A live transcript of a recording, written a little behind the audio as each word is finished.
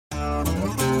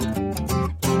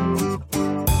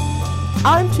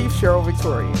I'm Chief Cheryl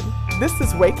Victorian. This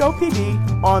is Waco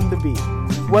PD on the beat.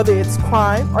 Whether it's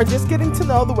crime or just getting to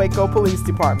know the Waco Police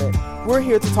Department, we're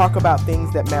here to talk about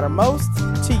things that matter most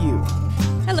to you.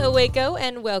 Hello, Waco,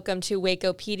 and welcome to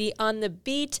Waco PD on the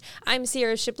beat. I'm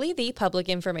Sierra Shipley, the Public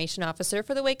Information Officer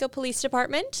for the Waco Police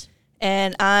Department.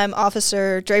 And I'm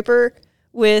Officer Draper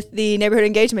with the Neighborhood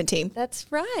Engagement Team. That's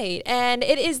right. And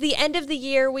it is the end of the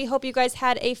year. We hope you guys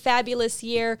had a fabulous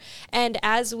year. And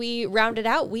as we round it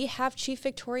out, we have Chief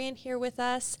Victorian here with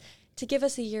us to give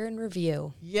us a year in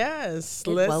review. Yes,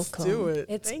 let's do it.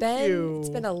 It's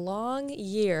been a long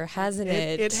year, hasn't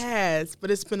it? It has,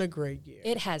 but it's been a great year.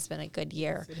 It has been a good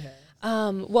year. Yes, it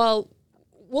has. Well,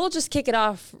 we'll just kick it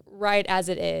off right as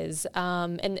it is.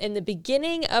 And in the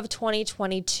beginning of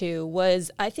 2022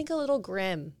 was, I think, a little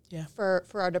grim for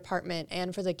our department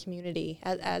and for the community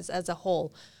as a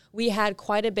whole. We had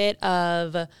quite a bit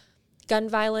of gun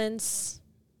violence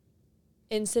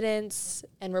incidents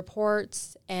and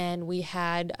reports, and we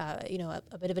had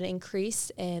a bit of an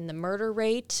increase in the murder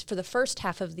rate for the first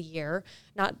half of the year,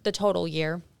 not the total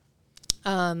year,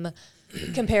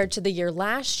 compared to the year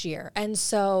last year. And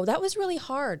so that was really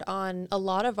hard on a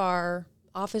lot of our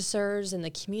officers in the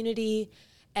community.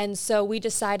 And so we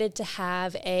decided to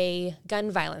have a gun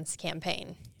violence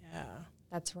campaign. Yeah.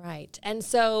 That's right. And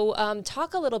so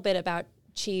talk a little bit about,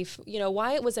 Chief,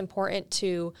 why it was important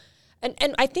to,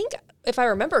 and I think, if I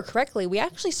remember correctly, we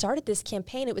actually started this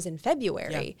campaign, it was in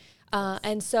February.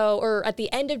 Yeah. Or at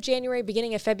the end of January,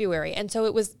 beginning of February. And so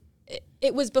it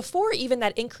was before even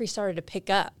that increase started to pick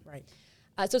up. Right.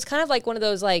 So it's kind of like one of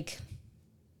those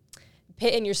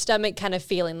pit in your stomach kind of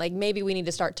feeling, like maybe we need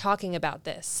to start talking about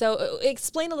this. So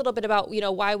explain a little bit about,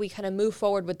 why we kind of move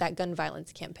forward with that gun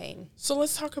violence campaign. So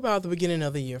let's talk about the beginning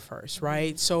of the year first,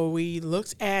 right? So we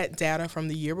looked at data from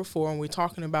the year before, and we're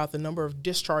talking about the number of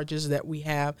discharges that we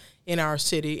have in our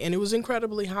city, and it was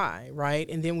incredibly high, right?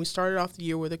 And then we started off the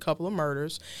year with a couple of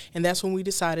murders, and that's when we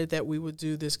decided that we would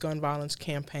do this gun violence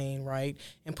campaign, right?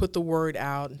 And put the word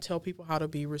out and tell people how to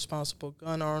be responsible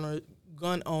gun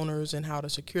owners and how to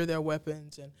secure their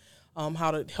weapons and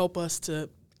how to help us to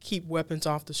keep weapons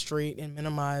off the street and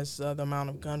minimize the amount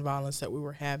of gun violence that we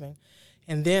were having.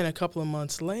 And then a couple of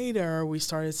months later, we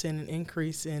started seeing an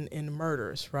increase in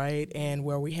murders, right? And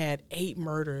where we had 8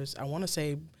 murders, I want to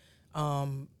say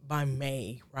by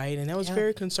May, right? And that was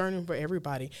very concerning for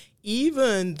everybody,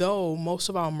 even though most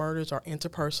of our murders are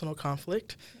interpersonal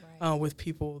conflict with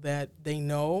people that they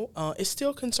know. It's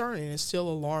still concerning. It's still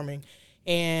alarming.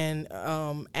 And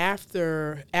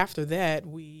after that,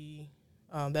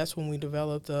 that's when we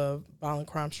developed the Violent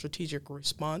Crime Strategic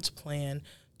Response Plan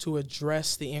to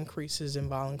address the increases in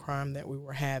violent crime that we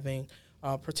were having,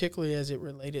 particularly as it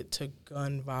related to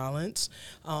gun violence.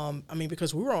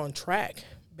 Because we were on track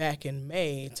back in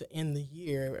May to end the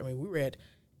year. We were at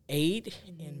 8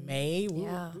 in May.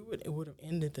 It would have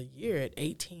ended the year at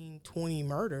 18, 20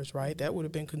 murders, right? That would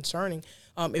have been concerning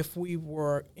if we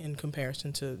were in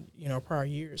comparison to, prior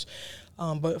years.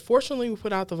 But fortunately, we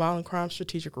put out the Violent Crime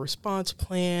Strategic Response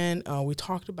Plan. We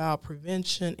talked about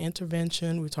prevention,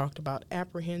 intervention. We talked about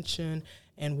apprehension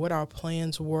and what our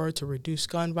plans were to reduce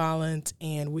gun violence.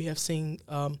 And we have seen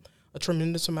a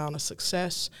tremendous amount of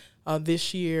success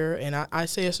this year. And I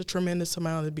say it's a tremendous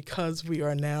amount because we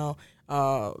are now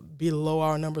below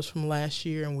our numbers from last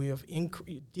year, and we have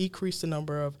decreased the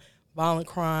number of violent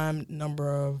crime,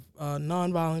 number of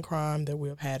nonviolent crime that we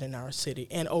have had in our city,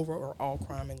 and overall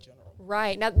crime in general.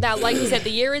 Right. Now, like you said, the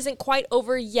year isn't quite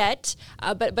over yet,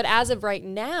 but as of right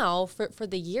now, for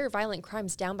the year, violent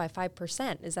crime's down by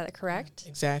 5%. Is that correct?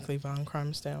 Exactly. Violent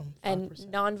crime is down 5%. And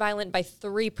nonviolent by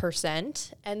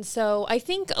 3%. And so I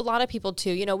think a lot of people,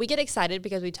 too, we get excited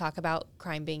because we talk about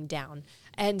crime being down.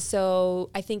 And so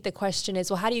I think the question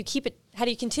is, well, how do you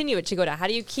continue it to go down? How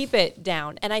do you keep it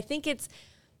down? And I think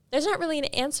there's not really an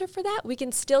answer for that. We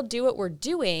can still do what we're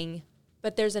doing,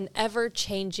 but there's an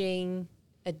ever-changing,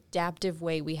 adaptive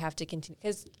way we have to continue.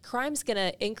 Because crime's going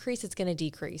to increase, it's going to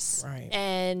decrease. Right.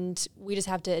 And we just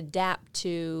have to adapt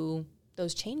to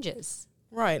those changes.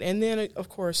 Right. And then, of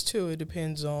course, too, it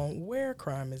depends on where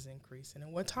crime is increasing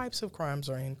and what types of crimes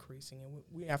are increasing. And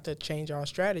we have to change our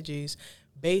strategies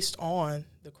based on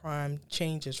the crime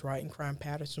changes, right, and crime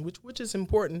patterns, which is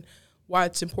important, why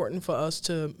it's important for us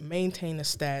to maintain the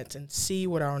stats and see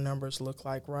what our numbers look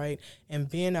like, right, and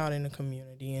being out in the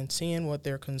community and seeing what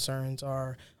their concerns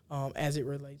are as it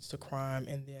relates to crime,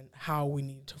 and then how we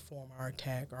need to form our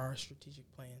attack, our strategic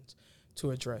plans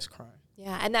to address crime.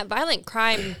 Yeah, and that violent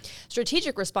crime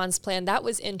strategic response plan, that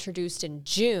was introduced in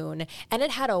June, and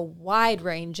it had a wide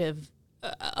range of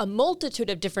a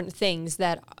multitude of different things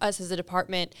that us as a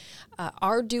department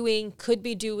are doing, could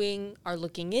be doing, are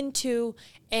looking into.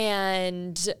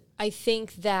 And I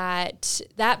think that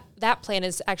plan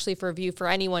is actually for review for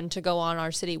anyone to go on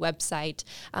our city website.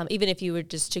 Even if you were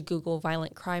just to Google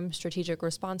Violent Crime Strategic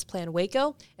Response Plan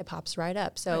Waco, it pops right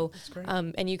up. So,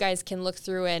 and you guys can look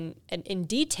through and in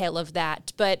detail of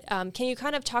that. But can you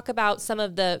kind of talk about some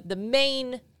of the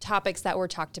main topics that were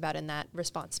talked about in that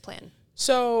response plan?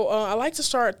 So I like to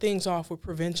start things off with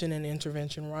prevention and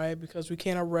intervention, right? Because we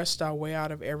can't arrest our way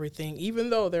out of everything, even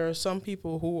though there are some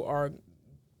people who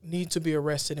need to be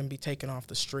arrested and be taken off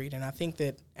the street. And I think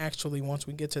that actually once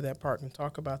we get to that part and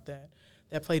talk about that,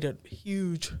 that played a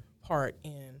huge part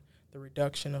in the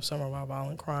reduction of some of our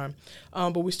violent crime.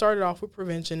 But we started off with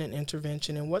prevention and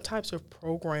intervention and what types of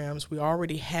programs we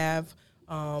already have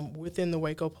within the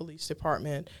Waco Police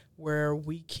Department where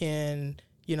we can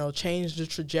change the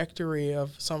trajectory of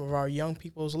some of our young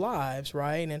people's lives,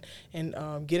 right?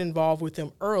 And get involved with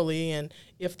them early. And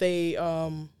if they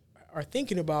are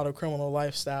thinking about a criminal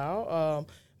lifestyle,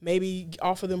 maybe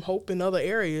offer them hope in other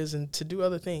areas and to do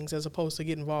other things as opposed to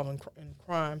get involved in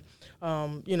crime.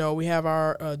 We have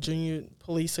our Junior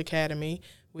Police Academy.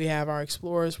 We have our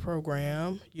Explorers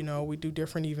program. We do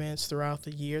different events throughout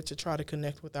the year to try to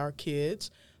connect with our kids.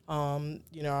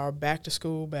 Our back to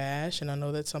school bash, and I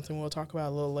know that's something we'll talk about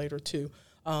a little later too.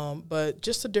 But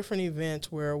just a different event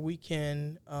where we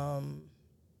can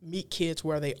meet kids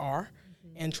where they are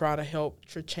and try to help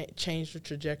change the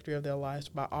trajectory of their lives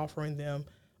by offering them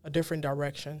a different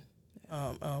direction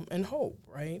and hope,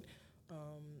 right?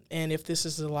 And if this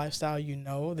is the lifestyle,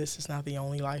 this is not the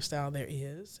only lifestyle there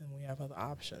is, and we have other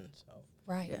options. So.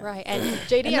 Right. And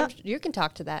JD, you can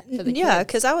talk to that for the kids. Yeah,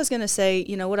 because I was going to say,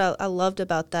 what I loved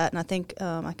about that, and I think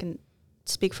I can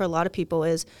speak for a lot of people,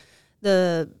 is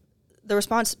the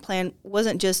response plan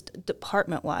wasn't just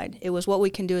department-wide. It was what we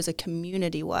can do as a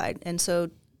community-wide. And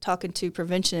so talking to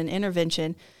prevention and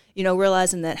intervention,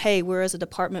 realizing that, hey, we're as a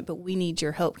department, but we need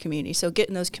your help, community. So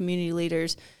getting those community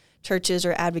leaders, churches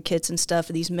or advocates and stuff,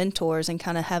 these mentors, and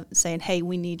kind of saying, hey,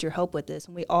 we need your help with this.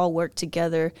 And we all work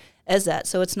together as that.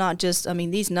 So it's not just,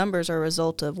 these numbers are a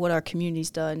result of what our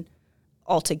community's done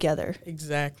all together.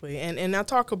 Exactly. And I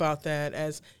talk about that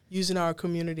as using our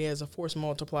community as a force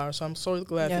multiplier. So I'm so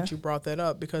glad that you brought that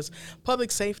up because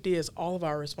public safety is all of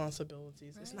our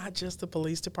responsibilities. Right. It's not just the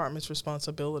police department's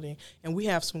responsibility. And we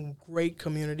have some great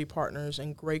community partners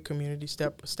and great community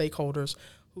stakeholders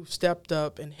who've stepped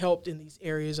up and helped in these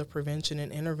areas of prevention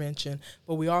and intervention.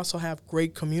 But we also have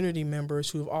great community members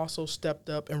who have also stepped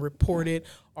up and reported,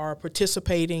 are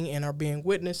participating and are being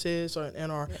witnesses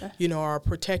and are, are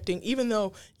protecting. Even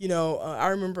though, I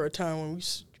remember a time when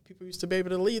people used to be able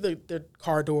to leave their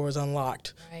car doors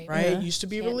unlocked, right? Used to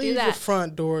be able to leave the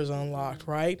front doors unlocked,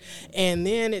 right? And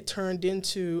then it turned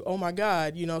into, oh my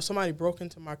God, somebody broke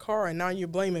into my car and now you're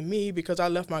blaming me because I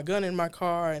left my gun in my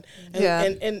car.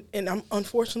 And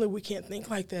unfortunately, we can't think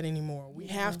like that anymore. We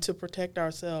have to protect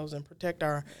ourselves and protect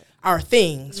our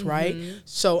things, right?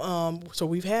 So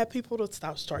we've had people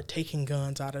to start taking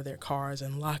guns out of their cars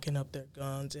and locking up their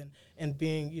guns and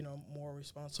being, more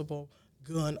responsible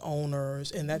gun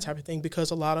owners and that type of thing because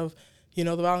a lot of, the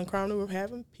violent crime that we're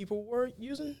having, people were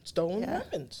using stolen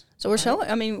weapons. So we're showing,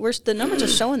 the numbers are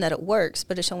showing that it works,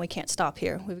 but it's showing we can't stop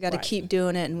here. We've got to keep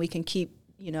doing it and we can keep,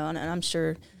 and I'm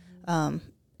sure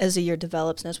as the year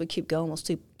develops and as we keep going, we'll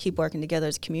still keep working together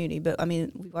as a community. But,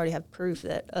 we've already have proof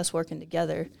that us working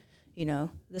together,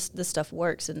 this stuff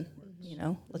works and,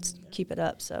 let's keep it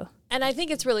up. So. And I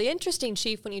think it's really interesting,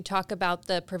 Chief, when you talk about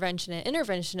the prevention and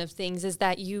intervention of things, is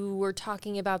that you were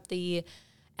talking about the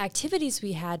activities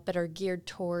we had but are geared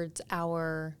towards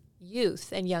our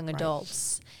youth and young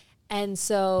adults. And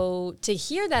so to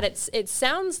hear that, it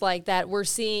sounds like that we're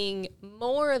seeing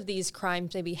more of these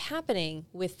crimes maybe happening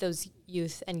with those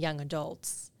youth and young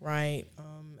adults. Right.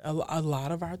 A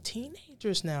lot of our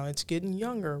teenagers now, it's getting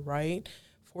younger, right?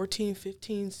 14,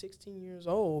 15, 16 years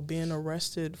old being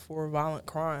arrested for violent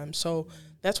crime. So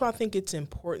that's why I think it's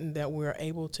important that we're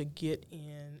able to get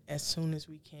in as soon as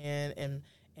we can and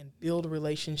build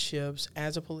relationships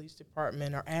as a police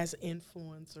department or as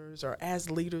influencers or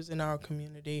as leaders in our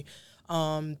community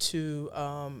to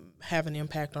have an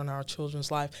impact on our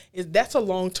children's life. That's a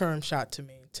long-term shot to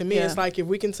me. To me, it's like if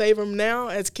we can save them now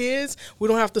as kids, we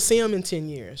don't have to see them in 10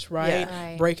 years, right?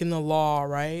 Yeah. Breaking the law,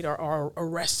 right? Or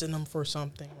arresting them for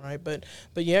something, right? But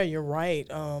yeah, you're right.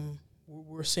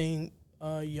 We're seeing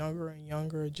a younger and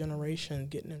younger generation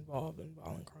getting involved in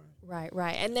violent crime.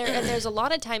 Right. And there's a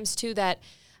lot of times, too, that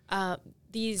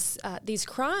these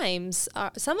crimes,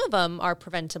 some of them are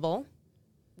preventable.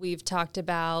 We've talked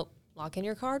about locking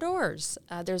your car doors.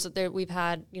 We've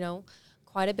had,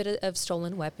 quite a bit of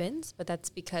stolen weapons, but that's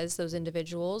because those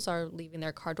individuals are leaving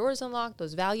their car doors unlocked.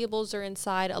 Those valuables are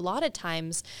inside. A lot of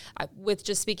times, with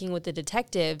just speaking with the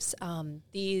detectives,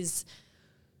 these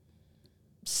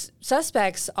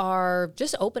suspects are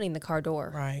just opening the car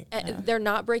door. Right. They're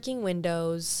not breaking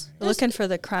windows. They're looking for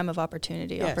the crime of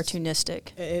opportunity, Yes. opportunistic.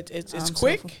 It's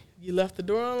quick. You left the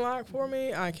door unlocked for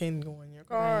me. I can go in your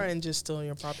car and just steal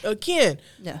your property. Again,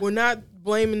 we're not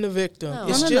blaming the victim. No.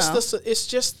 It's No. it's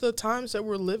just the times that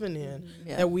we're living in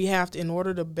that we have to, in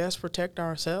order to best protect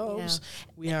ourselves,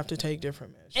 we have to take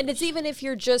different measures. And it's even if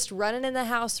you're just running in the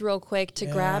house real quick to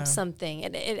Yeah. grab something,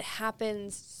 and it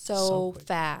happens so quick.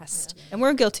 fast. And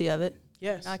we're guilty of it.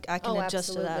 Yes. I can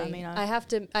adjust to that. I absolutely.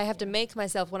 mean, I have to make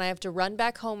myself when I have to run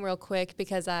back home real quick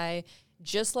because I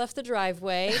just left the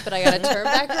driveway, but I got to turn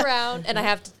back around and I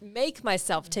have to make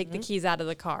myself take the keys out of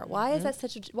the car. Why is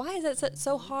that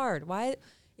so hard? Why,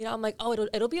 I'm like, oh,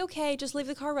 it'll be okay. Just leave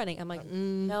the car running. I'm like,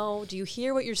 no, do you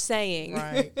hear what you're saying?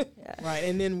 Right. Right.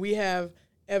 And then we have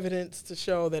evidence to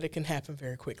show that it can happen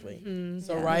very quickly.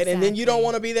 So, right. And then you don't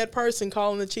want to be that person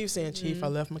calling the chief saying, Chief, I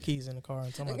left my keys in the car.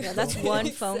 And somebody that's one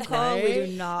phone call we do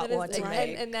not want to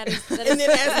make. And that is, And then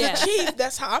as the chief,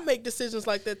 that's how I make decisions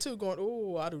like that too, going,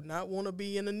 oh, I do not want to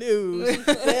be in the news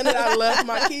saying that I left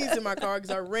my keys in my car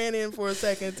because I ran in for a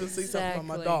second to see something on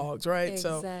my dogs, right?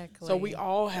 So we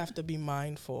all have to be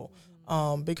mindful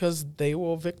because they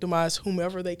will victimize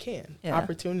whomever they can.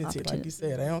 Opportunity, like you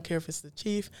said. I don't care if it's the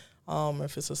chief,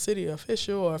 if it's a city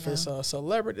official, or if it's a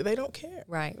celebrity, they don't care.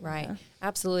 Right.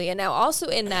 Absolutely. And now also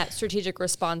in that strategic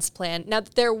response plan, now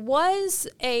there was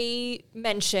a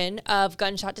mention of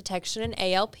gunshot detection and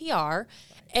ALPR,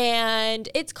 and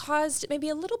it's caused maybe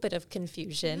a little bit of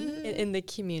confusion in the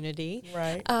community.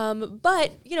 Right.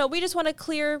 But, we just want to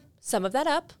clear some of that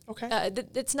up. Okay.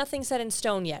 It's nothing set in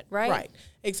stone yet, right? Right,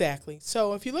 exactly.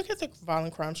 So if you look at the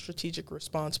Violent Crime Strategic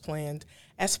Response Plan,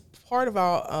 as part of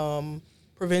our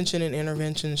prevention and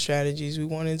intervention strategies, we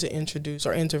wanted to introduce,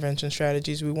 our intervention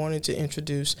strategies, we wanted to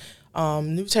introduce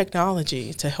new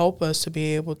technology to help us to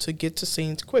be able to get to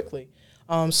scenes quickly.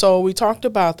 So we talked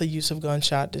about the use of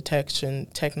gunshot detection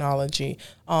technology.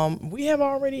 We have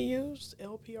already used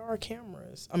LPR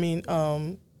cameras,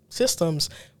 systems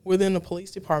within the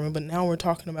police department, but now we're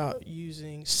talking about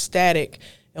using static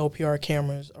LPR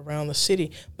cameras around the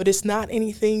city. But it's not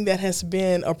anything that has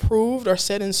been approved or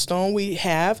set in stone. We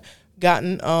have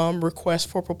gotten requests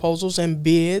for proposals and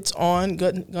bids on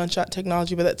gunshot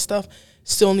technology, but that stuff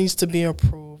still needs to be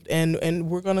approved. And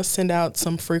we're going to send out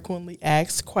some frequently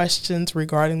asked questions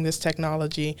regarding this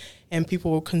technology, and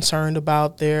people are concerned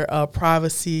about their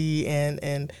privacy,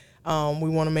 and we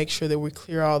want to make sure that we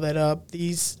clear all that up.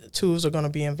 These tools are going to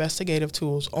be investigative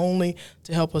tools only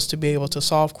to help us to be able to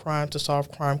solve crime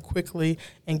quickly,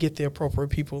 and get the appropriate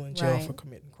people in jail for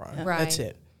committing crime. Right. That's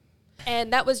it.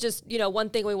 And that was just, one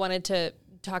thing we wanted to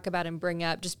talk about and bring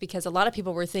up, just because a lot of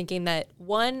people were thinking that,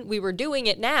 one, we were doing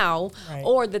it now,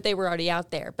 or that they were already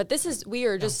out there. But we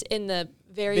are just in the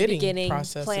very beginning,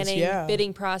 planning,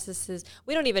 bidding processes.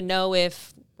 We don't even know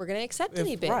if we're going to accept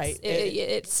any bids. Right.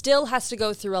 It still has to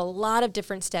go through a lot of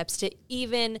different steps to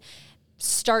even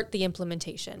start the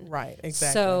implementation. Right,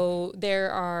 exactly. So there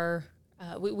are,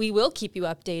 we will keep you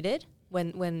updated.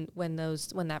 When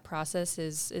that process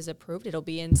is approved, it'll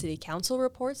be in city council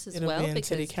reports as well. It'll be in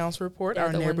city council report.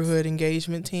 Our neighborhood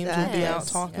engagement teams will be out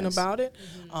talking about it,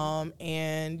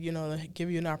 and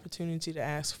give you an opportunity to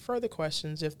ask further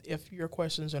questions if your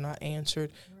questions are not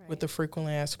answered with the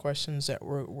frequently asked questions that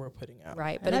we're putting out.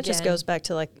 Right, but that just goes back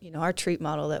to our TREAT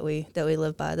model that we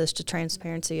live by. This the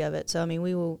transparency of it. So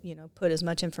we will put as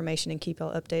much information and keep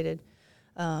y'all updated.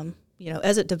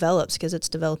 As it develops, because it's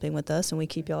developing with us, and we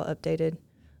keep y'all updated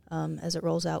as it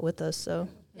rolls out with us. So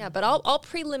but all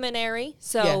preliminary.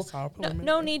 So yes, all preliminary.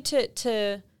 No need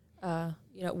to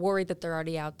worry that they're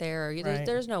already out there. Or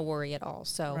there's no worry at all.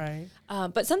 So,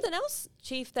 but something else,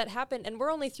 Chief, that happened, and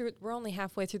we're only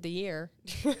halfway through the year.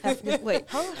 Wait,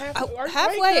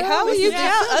 halfway? How will you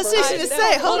count? I was just going to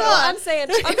say, hold on. I'm saying.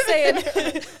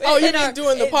 Oh, you've been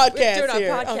doing the podcast. Doing our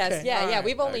here. podcast. Okay. Yeah.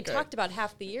 We've only talked about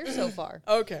half the year so far.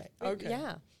 Okay.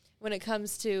 Yeah. When it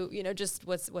comes to just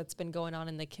what's been going on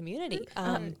in the community,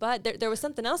 but there was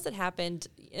something else that happened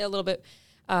a little bit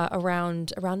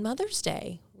around Mother's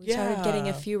Day. We started getting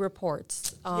a few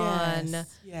reports on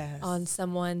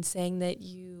someone saying that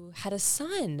you had a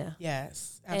son.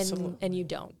 Yes, absolutely. And you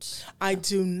don't. I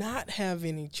do not have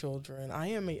any children. I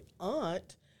am an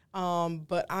aunt.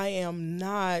 but I am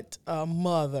not a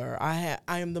mother. I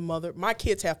am the mother. My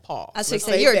kids have paws. I was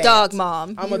say you're a dog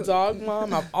mom. I'm a dog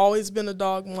mom. I've always been a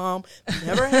dog mom.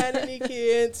 Never had any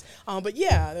kids. But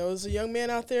yeah, there was a young man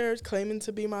out there claiming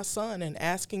to be my son and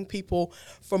asking people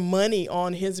for money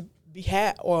on his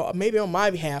behalf, or maybe on my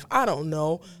behalf. I don't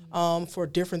know. For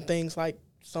different things, like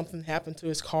something happened to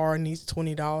his car and needs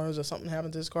 $20, or something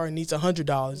happened to his car and needs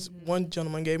 $100. One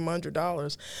gentleman gave him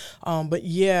 $100. But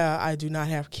yeah, I do not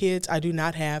have kids. I do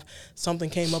not have, something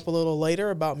came up a little later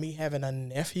about me having a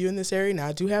nephew in this area. Now,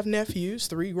 I do have nephews,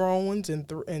 3 grown ones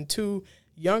and 2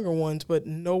 younger ones, but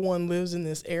no one lives in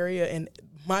this area. And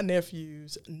my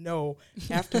nephews know,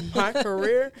 after my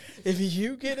career, if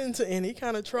you get into any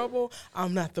kind of trouble,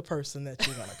 I'm not the person that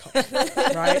you're going to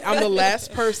call, right? I'm the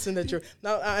last person that you're,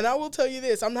 now, and I will tell you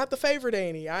this, I'm not the favorite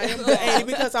Annie. I am the Annie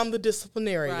because I'm the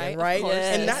disciplinarian, right?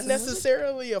 Yes. And not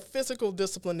necessarily a physical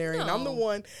disciplinarian. No. I'm the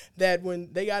one that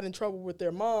when they got in trouble with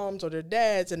their moms or their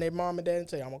dads, and their mom and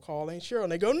dad say, I'm going to call Aunt Cheryl,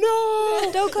 and they go,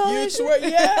 no! Don't call You Aunt swear,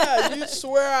 yeah, you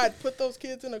swear I'd put those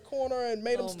kids in a corner and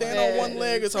made them stand on one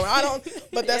leg or something. I don't,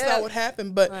 but that's not what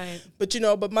happened. But but you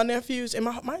know, but my nephews and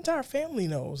my entire family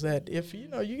knows that if you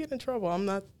get in trouble, I'm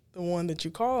not the one that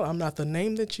you call. I'm not the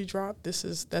name that you drop.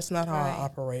 That's not how I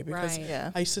operate, because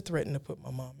I used to threaten to put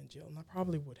my mom in jail, and I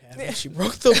probably would have if she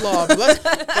broke the law. But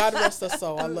God rest her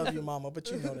soul. I love you, Mama, but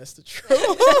you know that's the truth.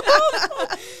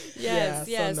 Yes.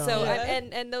 So, So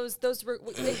and those were,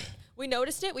 we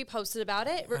noticed it. We posted about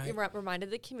it. Reminded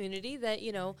the community that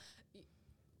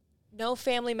no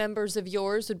family members of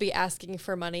yours would be asking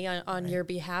for money on your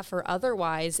behalf or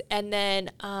otherwise. And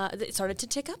then it started to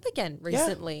tick up again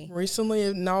recently. Yeah, recently,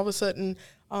 and all of a sudden,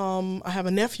 I have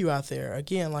a nephew out there,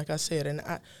 again, like I said, and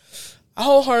I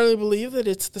wholeheartedly believe that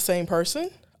it's the same person.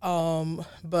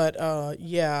 But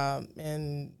yeah,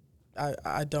 and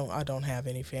I don't have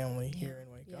any family here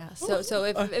in Waco. Yeah. So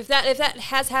if that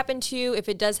has happened to you, if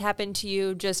it does happen to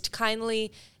you, just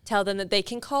kindly tell them that they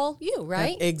can call you,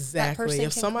 right? Exactly.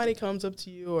 If somebody comes up to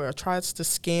you or tries to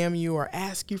scam you or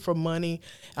ask you for money,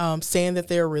 saying that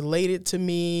they're related to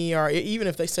me, or even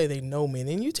if they say they know me,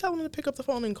 then you tell them to pick up the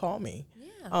phone and call me.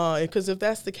 Yeah. Because if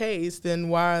that's the case, then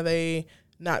why are they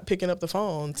not picking up the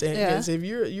phones? And because if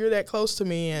you're that close to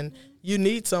me and you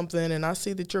need something, and I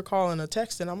see that you're calling or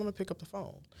texting, I'm going to pick up the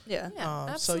phone. Yeah, So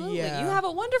absolutely. yeah, you have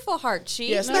a wonderful heart,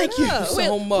 Chief. Yes, thank you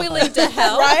so much. Willing to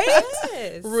help, right?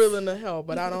 Yes. Willing to help,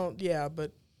 but I don't. Yeah,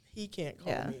 but he can't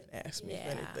call me and ask me for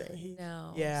anything.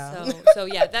 So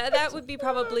yeah, that would be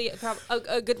probably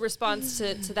a good response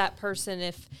to that person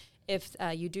if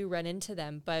you do run into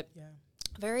them. But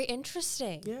very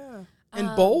interesting. Yeah.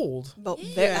 And bold. I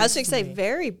was going to say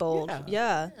very bold.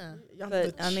 Yeah.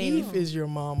 But the chief is your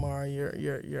mama or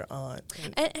your aunt.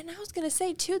 And I was going to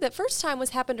say, too, that first time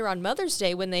happened around Mother's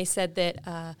Day when they said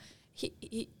that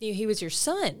he was your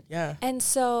son. Yeah. And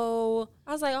so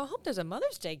I was like, I hope there's a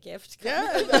Mother's Day gift. Yeah.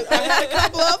 I had a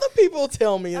couple of other people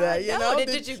tell me that, you know.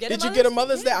 Did you get a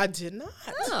Mother's Day? I did not.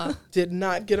 Oh. Did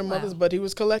not get a Mother's, but he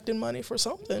was collecting money for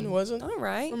something. It wasn't all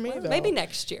right. For me, though. Maybe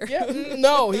next year. Yeah.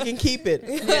 No, he can keep it.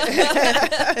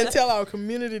 And tell our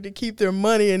community to keep their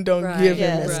money and don't give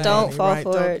him money. Don't fall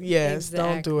for it. Yes,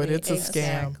 don't do it. It's a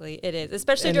scam. Exactly. It is.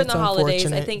 Especially during the holidays.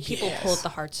 I think people pull at the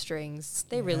heartstrings.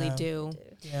 They really do.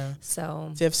 Yeah.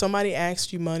 So if somebody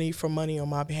asks you for money on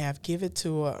my behalf, give it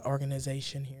to an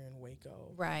organization here in Waco.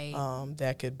 Right.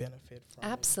 That could benefit from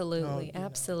Absolutely.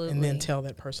 Absolutely. And then tell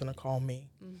that person to call me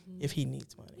if he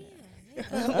needs money.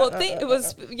 Well, it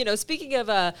was, speaking of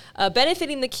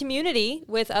benefiting the community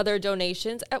with other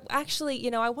donations,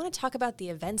 actually, I want to talk about the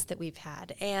events that we've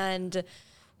had and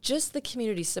just the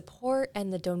community support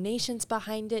and the donations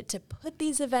behind it to put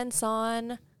these events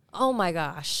on. Oh, my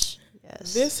gosh.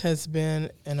 Yes. This has been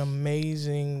an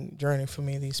amazing journey for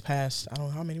me these past, I don't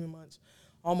know how many months,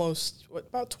 almost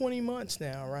about 20 months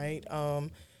now, right?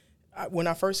 When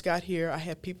I first got here, I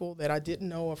had people that I didn't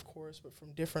know, of course, but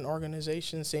from different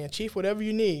organizations saying, Chief, whatever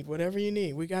you need,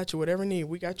 we got you, whatever you need,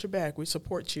 we got your back, we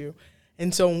support you.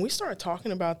 And so when we started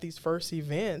talking about these first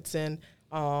events and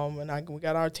we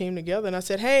got our team together, and I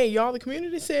said, hey, y'all, the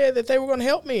community said that they were going to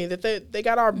help me, that they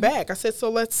got our back. I said, so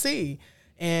let's see.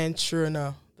 And sure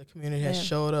enough, the community has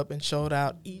showed up and showed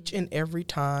out each and every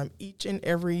time, each and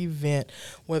every event,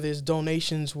 whether it's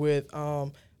donations with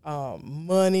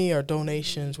money or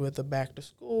donations with the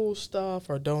back-to-school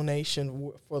stuff or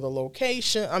donation for the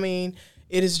location. I mean,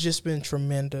 it has just been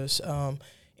tremendous.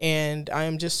 And I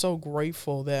am just so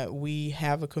grateful that we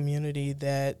have a community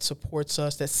that supports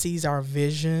us, that sees our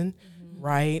vision,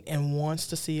 right, and wants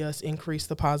to see us increase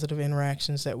the positive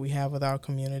interactions that we have with our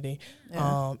community.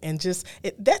 And just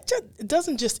it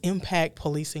doesn't just impact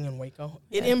policing in Waco.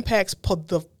 It impacts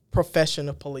the profession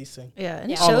of policing. Yeah,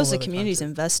 and it All shows over the the community's country.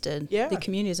 invested. Yeah. The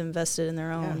community's invested in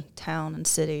their own town and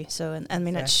city. So, and I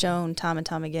mean, it's shown time and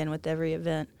time again with every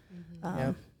event.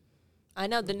 I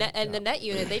know the net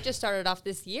unit. They just started off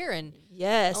this year, and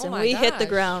Yes, Oh and my we hit the gosh.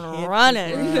 ground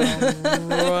running.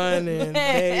 Running.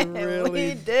 They really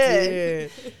We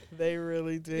did. They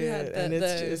really did. Yeah, And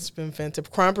the- it's been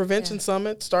fantastic. Crime Prevention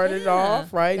Summit started Yeah,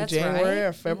 off, right, in that's January right.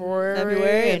 or February.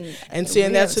 February, And seeing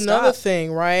we that's haven't another stopped.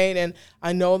 thing, right? And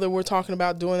I know that we're talking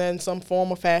about doing that in some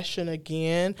form or fashion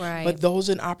again. Right. But those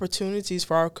are opportunities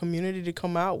for our community to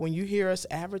come out. When you hear us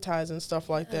advertising stuff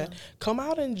like that, come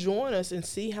out and join us and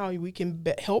see how we can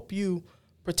help you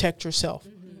protect yourself,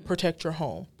 protect your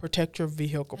home, protect your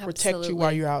vehicle, protect you while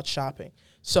Absolutely. you're out shopping.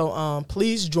 So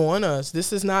please join us.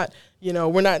 This is not,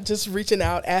 we're not just reaching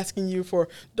out asking you for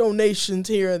donations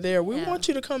here or there. We Yeah. want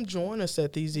you to come join us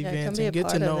at these come events be a and get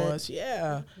to part of know it. us.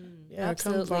 Yeah. Yeah,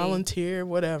 Absolutely. come volunteer,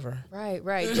 whatever. right.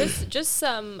 just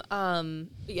some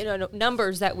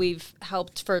numbers that we've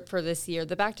helped for this year.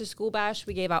 The back to school bash,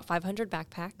 we gave out 500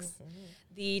 backpacks.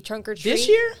 The trunk or treat This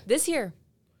year? This year.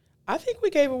 I think we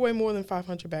gave away more than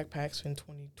 500 backpacks in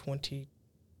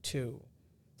 2022.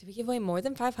 Did we give away more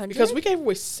than 500? Because we gave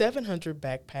away 700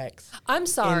 backpacks I'm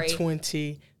sorry. in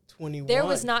 2021. There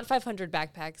was not 500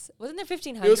 backpacks. Wasn't there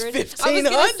 1,500? It was I was 1,500,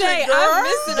 gonna say, girl. I'm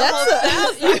missing a whole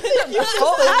thousand. You missed the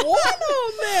one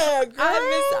on there,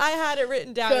 girl. I had it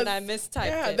written down and I mistyped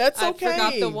yeah, it. that's I forgot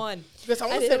okay. the one. Because I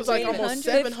want to didn't say it was like wait a almost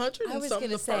hundred. 700 I and was something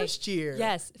gonna the say, first year.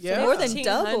 Yes. Yeah. More than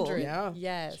double. 1,500. Yeah.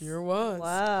 Yes. Sure was.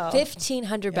 Wow.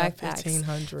 1,500 Yeah, backpacks.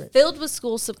 1,500. Filled with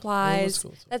school supplies.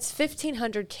 school supplies. That's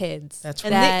 1,500 kids. That's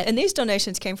And, right. That- and these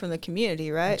donations came from the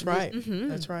community, right? That's right.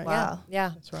 That's right. Wow.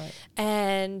 Yeah. That's right.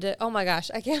 And oh my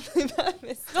gosh, I can't believe I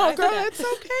missed No, that. girl, it's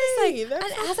okay. That's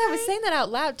And as I was saying that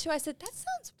out loud too, I said, that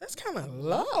sounds That's kind of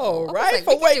low, I was right? like,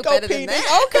 For we can do Waco better than PD.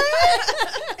 that.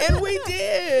 Okay. And we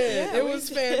did. Yeah, It we was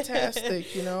did.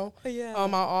 fantastic, Yeah. Our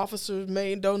officers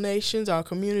made donations, our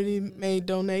community made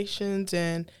donations,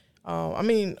 and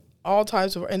all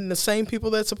types of, and the same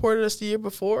people that supported us the year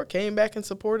before came back and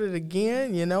supported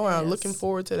again, I'm looking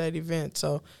forward to that event.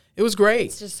 So it was great.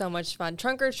 It's just so much fun.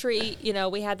 Trunk or treat,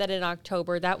 we had that in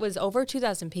October. That was over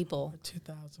 2,000 people.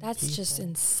 2,000 That's people. just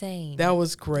insane. That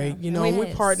was great. It We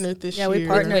is. partnered this Yeah, year. we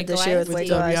partnered Waco this year with ISD. with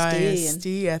Waco ISD.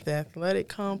 WISD at the athletic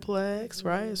complex,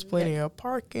 right? There's plenty of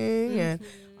parking, and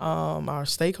our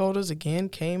stakeholders again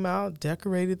came out,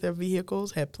 decorated their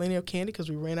vehicles, had plenty of candy because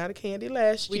we ran out of candy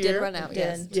last We year. did run out,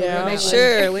 yes. Again.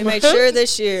 Yeah. We made sure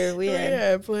this year we We had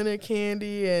had plenty of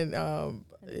candy, and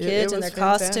kids in was their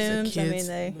fantastic. costumes. I mean, Kids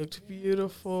they looked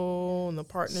beautiful, and the so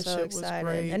partnership was excited.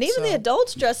 great. And even the So-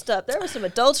 adults dressed up. There were some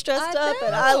adults dressed I up,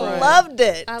 and I know. loved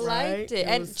it. I liked Right? it. It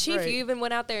And was Chief, great. you even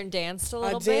went out there and danced a I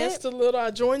little danced bit. a little.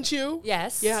 I joined you.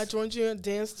 Yes. Yeah, I joined you and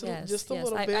danced Yes, just a yes.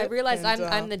 little bit. I realized and,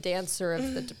 I'm the dancer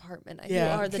of the department. I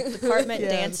Yeah. You are the department yeah,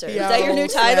 dancer. Is PIO that your new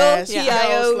title? slash-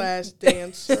 PIO. slash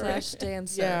dancer. slash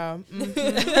dancer. Yeah,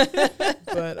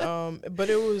 but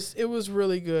it was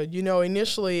really good.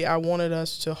 Initially I wanted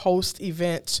us to host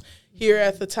events here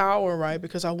at the tower, right?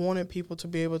 Because I wanted people to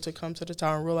be able to come to the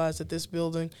tower and realize that this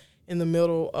building in the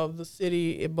middle of the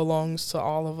city, it belongs to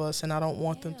all of us, and I don't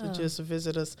want them to just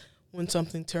visit us when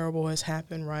something terrible has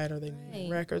happened, right? Or they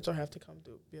need records or have to come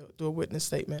do a witness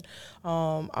statement.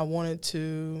 I wanted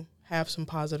to have some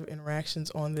positive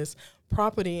interactions on this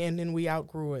property, and then we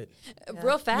outgrew it.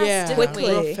 Real fast, didn't quickly. we?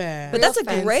 Real fast. But that's a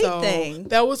fast. great So thing.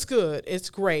 that was good. It's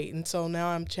great. And so now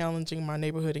I'm challenging my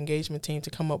neighborhood engagement team to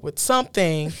come up with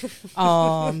something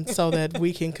so that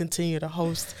we can continue to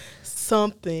host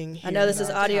something here I know this in is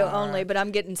our audio tower. only, but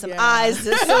I'm getting some Yeah. eyes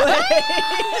this way.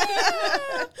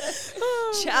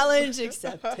 Challenge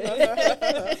accepted.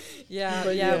 Yeah,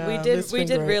 But yeah, yeah, we did. it's We been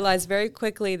did great. realize very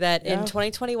quickly that in Yeah.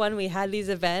 2021 we had these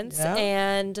events, Yeah.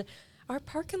 and our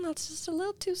parking lot's just a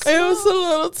little too small. It was a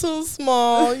little too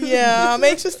small. Yeah, I'm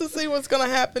anxious to see what's gonna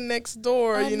happen next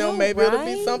door. I know, Maybe it'll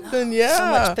be right? something. Yeah, So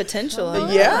much potential.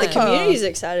 Come Yeah. The community's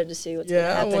excited to see what's going to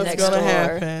Yeah, happen what's next gonna door.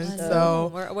 happen.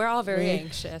 So we're all very we-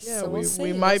 anxious. yeah, so we'll see.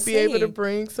 we We'll might be able to see.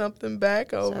 bring something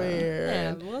back over So, here Yeah,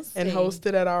 and, we'll and see. host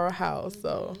it at our house.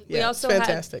 So We yeah, also it's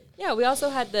fantastic. we also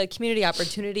had the community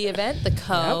opportunity event, the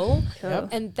CO. Yep.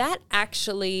 And that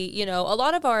actually, a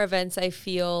lot of our events I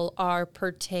feel are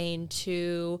pertain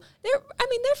to, they're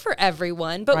for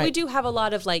everyone, but we Right. do have a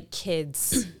lot of like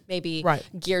kids maybe Right.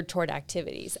 geared toward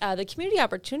activities. The community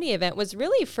opportunity event was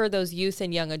really for those youth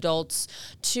and young adults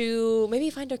to maybe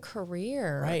find a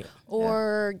career, Right.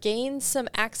 or gain some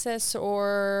access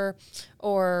or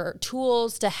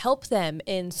tools to help them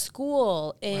in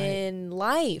school, in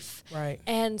life. Right.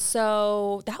 And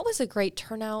so that was a great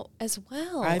turnout as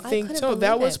well. I think couldn't so.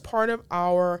 That believe was it. part of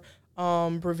our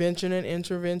prevention and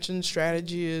intervention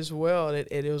strategy as well.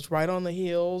 It was right on the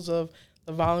heels of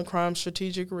the Violent Crime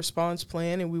Strategic Response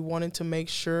Plan, and we wanted to make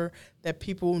sure that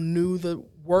people knew the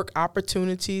work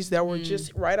opportunities that were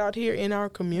just right out here in our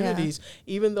communities.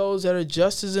 Even those that are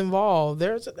just as involved,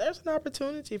 there's an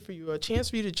opportunity for you, a chance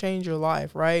for you to change your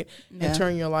life, right, and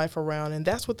turn your life around. And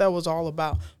that's what that was all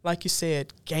about. Like you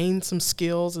said, gain some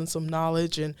skills and some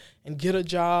knowledge, and get a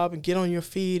job and get on your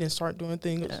feet and start doing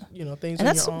things, things And on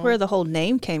that's your own. where the whole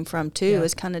name came from too, Yeah.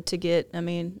 is kind of to get,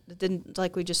 it didn't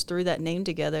like we just threw that name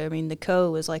together. I mean, the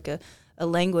CO is like a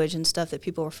language and stuff that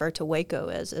people refer to Waco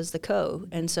as the CO.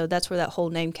 And so that's where that whole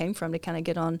name came from, to kind of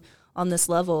get on this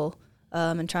level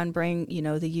and try and bring,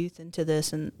 the youth into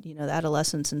this, and, the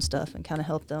adolescents and stuff, and kind of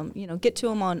help them, get to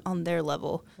them on their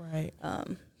level. Right.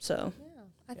 So.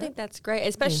 I think that's great,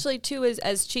 especially too,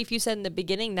 as Chief, you said in the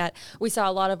beginning that we saw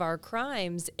a lot of our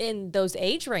crimes in those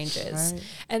age ranges. Right.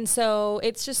 And so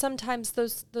it's just sometimes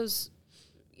those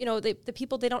the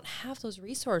people, they don't have those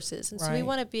resources. And so we Right.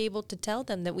 want to be able to tell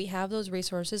them that we have those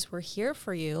resources. We're here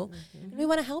for you. And we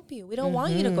want to help you. We don't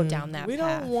want you to go down that We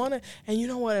path. don't want to. And you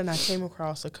know what? And I came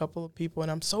across a couple of people,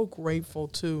 and I'm so grateful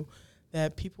too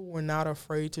that people were not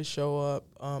afraid to show up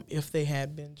if they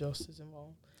had been just as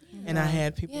involved. And I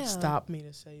had people stop me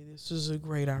to say, this is a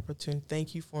great opportunity.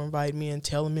 Thank you for inviting me and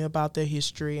telling me about their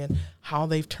history and how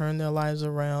they've turned their lives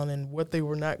around and what they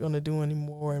were not going to do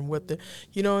anymore, and what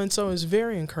and so it's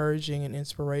very encouraging and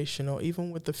inspirational,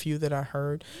 even with the few that I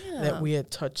heard that we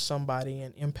had touched somebody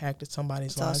and impacted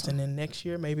somebody's That's lives. awesome. And then next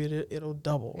year, maybe it'll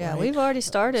double. Yeah, right? we've already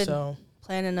started So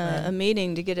planning a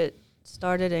meeting to get it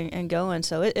started and going.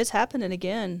 So it's happening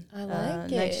again I like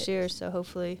next it. year. So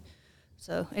hopefully,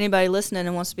 anybody listening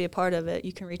and wants to be a part of it,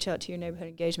 you can reach out to your neighborhood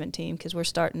engagement team, because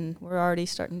we're already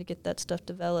starting to get that stuff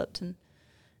developed and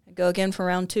go again for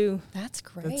round 2. That's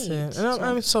great. that's it. And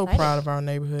I'm so excited. proud of our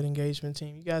neighborhood engagement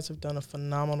team. You guys have done a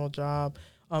phenomenal job.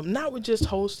 Not with just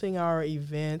hosting our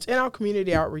events, and our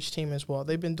community outreach team as well.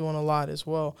 They've been doing a lot as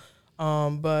well.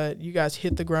 But you guys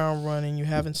hit the ground running. You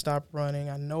haven't stopped running.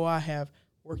 I know I have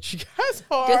worked you guys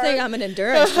hard. Good thing I'm an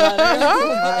endurance runner.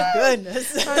 Oh my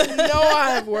goodness. I know I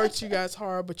have worked you guys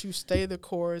hard, but you stay the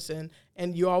course, and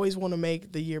you always want to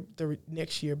make the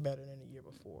next year better than the year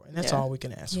before, and that's all we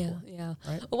can ask for. Yeah.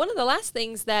 Right? Well, one of the last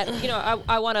things that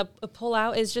I want to pull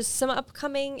out is just some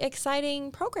upcoming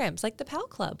exciting programs like the PAL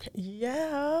Club.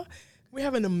 Yeah. We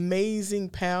have an amazing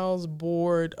PALS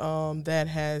board that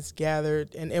has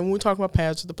gathered, and when we're talking about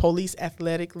PALS, the Police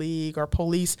Athletic League or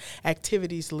Police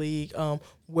Activities League,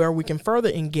 where we can further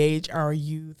engage our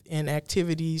youth in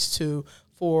activities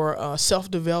for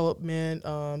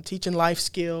self-development, teaching life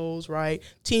skills, right?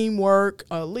 Teamwork,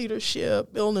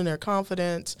 leadership, building their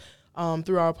confidence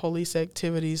through our Police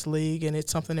Activities League. And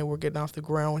it's something that we're getting off the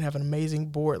ground. We have an amazing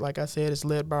board. Like I said, it's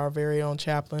led by our very own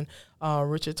chaplain,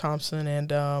 Richard Thompson.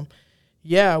 And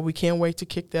we can't wait to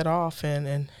kick that off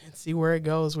and see where it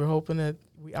goes. We're hoping that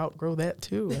we outgrow that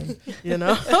too. And, I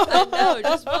know,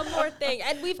 just one more thing.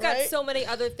 And we've got Right? so many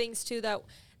other things too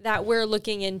that we're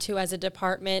looking into as a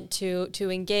department to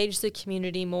engage the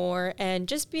community more and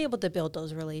just be able to build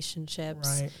those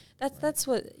relationships. Right. That's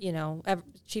what,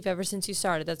 Chief, ever since you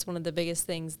started, that's one of the biggest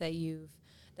things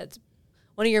that's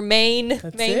one of your main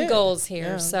it. goals here.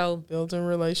 Yeah. So Building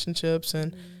relationships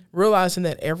and realizing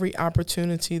that every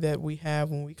opportunity that we have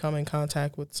when we come in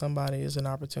contact with somebody is an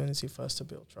opportunity for us to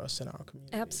build trust in our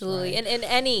community. absolutely. Right? And in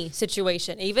any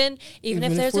situation, even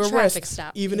if there's a we're traffic arrested,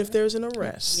 stop. Even if there's an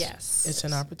arrest. Yes. It's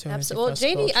an opportunity Absolutely. Well, for us to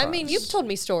build JD, I mean, trust. you've told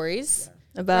me stories.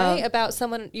 About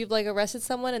Someone, you've arrested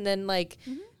someone and then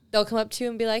they'll come up to you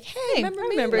and be like, hey, remember me?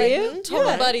 remember Like, you. Total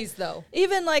Yeah. buddies though.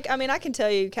 even I can tell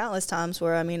you countless times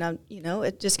where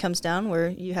it just comes down where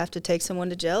you have to take someone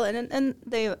to jail, and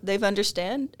they've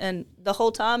understand, and the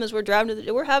whole time as we're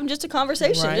driving we're having just a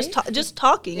conversation, Right. just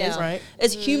talking Yeah. as, Right.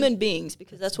 as human beings,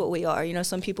 because that's what we are.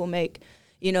 Some people make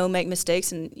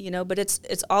mistakes, and but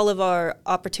it's all of our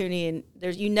opportunity, and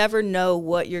you never know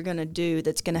what you're going to do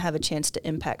that's going to have a chance to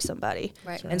impact somebody.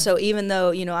 Right. And so even though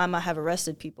I might have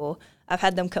arrested people, I've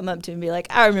had them come up to me and be like,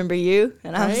 I remember you,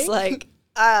 and I was Right. like,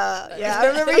 Yeah, I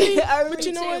remember. But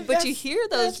you know what? But you hear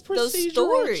those procedural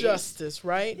stories. justice,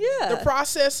 right? Yeah. The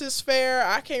process is fair.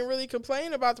 I can't really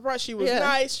complain about the process. She was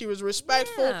nice. She was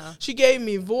respectful. Yeah. She gave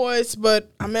me voice,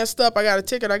 but I messed up. I got a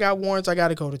ticket. I got warrants. I got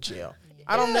to go to jail.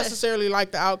 I don't necessarily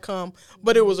like the outcome,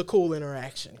 but it was a cool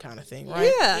interaction kind of thing,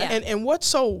 right? Yeah. And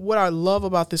what I love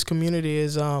about this community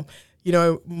is, you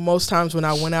know, most times when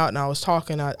I went out and I was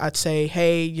talking, I'd say,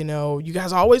 hey, you know, you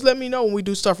guys always let me know when we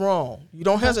do stuff wrong. You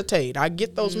don't hesitate. I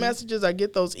get those messages. I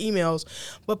get those emails.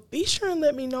 But be sure and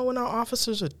let me know when our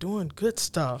officers are doing good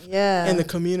stuff. Yeah. And the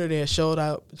community has showed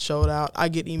out. I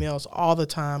get emails all the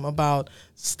time about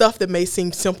stuff that may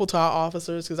seem simple to our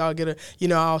officers because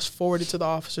I'll forward it to the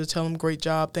officers, tell them great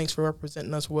job, thanks for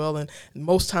representing us well. And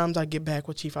most times I get back,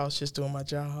 well, Chief, I was just doing my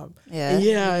job. Yeah.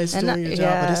 And it's doing your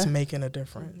job, but it's making a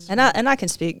difference. And I can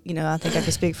speak, you know, I think I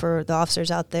can speak for the officers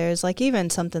out there. It's like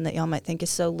even something that y'all might think is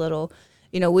so little,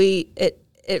 you know,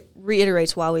 it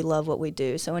reiterates why we love what we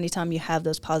do. So anytime you have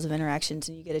those positive interactions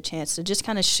and you get a chance to just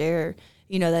kind of share,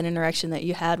 you know, that interaction that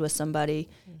you had with somebody,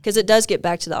 because it does get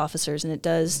back to the officers and it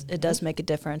does make a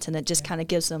difference, and it just kind of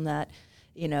gives them that,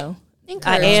 you know,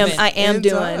 I am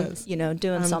doing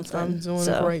something. I'm doing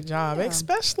a great job,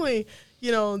 especially,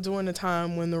 you know, during the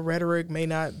time when the rhetoric may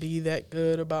not be that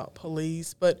good about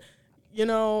police. But, you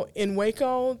know, in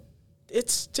Waco,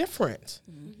 it's different,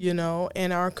 you know,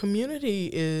 and our community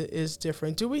is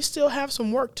different. Do we still have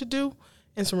some work to do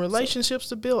and some relationships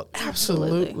to build?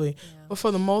 Absolutely. Yeah. But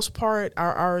for the most part,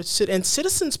 our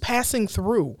citizens passing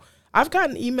through. I've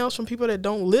gotten emails from people that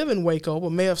don't live in Waco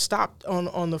but may have stopped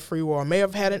on the freeway or may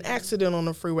have had an accident on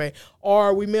the freeway,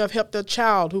 or we may have helped a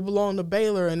child who belonged to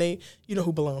Baylor and they, you know,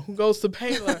 who goes to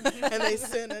Baylor and they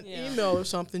send an email or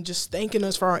something just thanking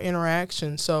us for our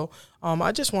interaction. So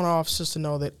I just want our officers to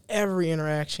know that every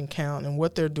interaction counts and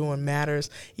what they're doing matters,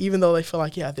 even though they feel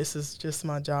like, this is just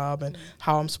my job and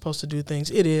how I'm supposed to do things.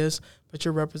 It is, but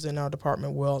you're representing our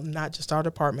department well, not just our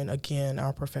department, again,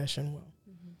 our profession well.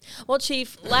 Well,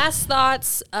 Chief, last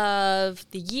thoughts of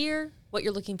the year, what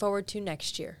you're looking forward to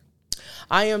next year.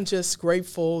 I am just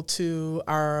grateful to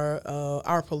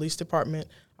our police department,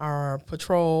 our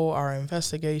patrol, our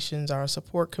investigations, our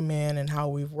support command, and how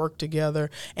we've worked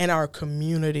together, and our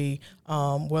community,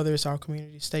 whether it's our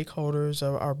community stakeholders,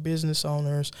 or our business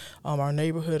owners, our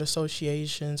neighborhood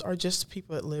associations, or just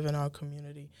people that live in our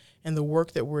community, and the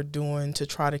work that we're doing to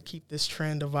try to keep this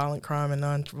trend of violent crime and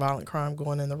nonviolent crime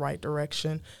going in the right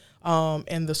direction.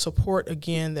 And the support,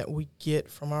 again, that we get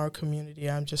from our community.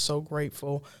 I'm just so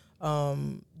grateful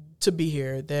to be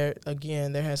here. There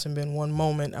hasn't been one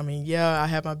moment. I mean, I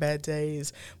have my bad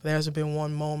days, but there hasn't been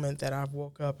one moment that I've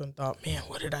woke up and thought, man,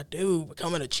 what did I do?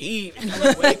 Becoming a chief,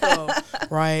 becoming a Waco,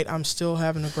 right? I'm still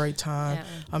having a great time. Yeah.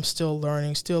 I'm still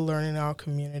learning our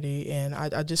community, and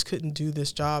I just couldn't do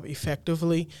this job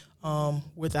effectively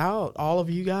without all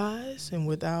of you guys and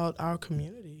without our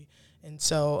community. And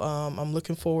so I'm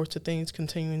looking forward to things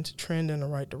continuing to trend in the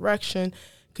right direction,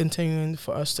 continuing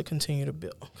for us to continue to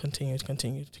build, continue. For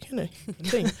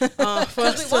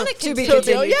us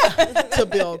to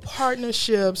build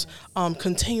partnerships,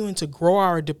 continuing to grow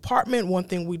our department. One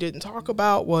thing we didn't talk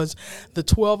about was the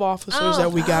 12 officers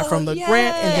that we got from the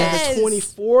grant, and then the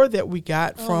 24 that we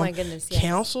got from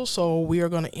council. So we are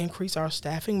going to increase our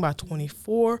staffing by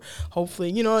 24. Hopefully,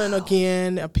 you know, and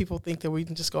again, people think that we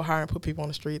can just go hire and put people on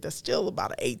the street. That's still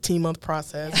about an 18-month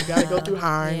process. We got to go through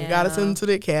hiring. We got to send them to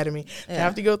the academy. They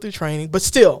have to go through training, but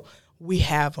still we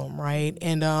have them, right?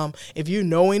 And if you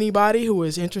know anybody who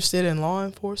is interested in law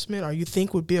enforcement or you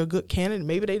think would be a good candidate,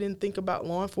 maybe they didn't think about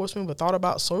law enforcement but thought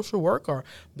about social work or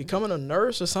becoming a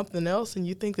nurse or something else, and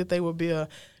you think that they would be a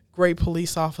great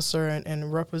police officer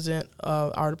and represent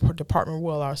our department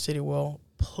well, our city well,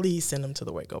 please send them to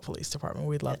the Waco Police Department.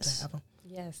 We'd love to have them.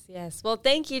 Yes. Well,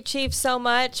 thank you, Chief, so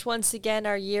much. Once again,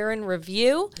 our year in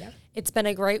review. Yep. It's been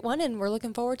a great one, and we're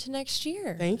looking forward to next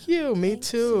year. Thank you. Me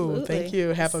too. Absolutely. Thank you.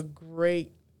 Have a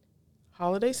great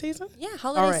holiday season. Yeah,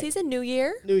 holiday season, New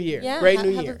Year. Yeah, great New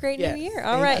Year. Have a great New Year.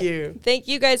 All right. Thank you. Thank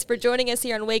you guys for joining us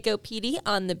here on Waco PD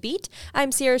on the Beat.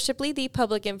 I'm Sierra Shipley, the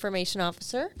Public Information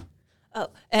Officer. Oh,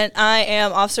 and I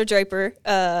am Officer Draper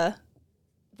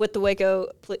with the Waco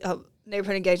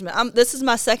Neighborhood Engagement. This is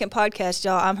my second podcast,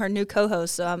 y'all. I'm her new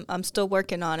co-host, so I'm still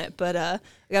working on it, but I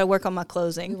got to work on my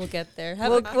closing. We'll get there.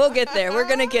 We'll get there. We're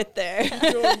going to get there.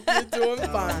 You're doing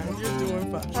fine. You're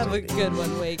doing fine. Have a good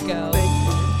one, Waco.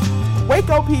 Thank you.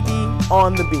 Waco PD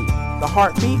on the Beat. The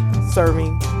heartbeat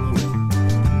serving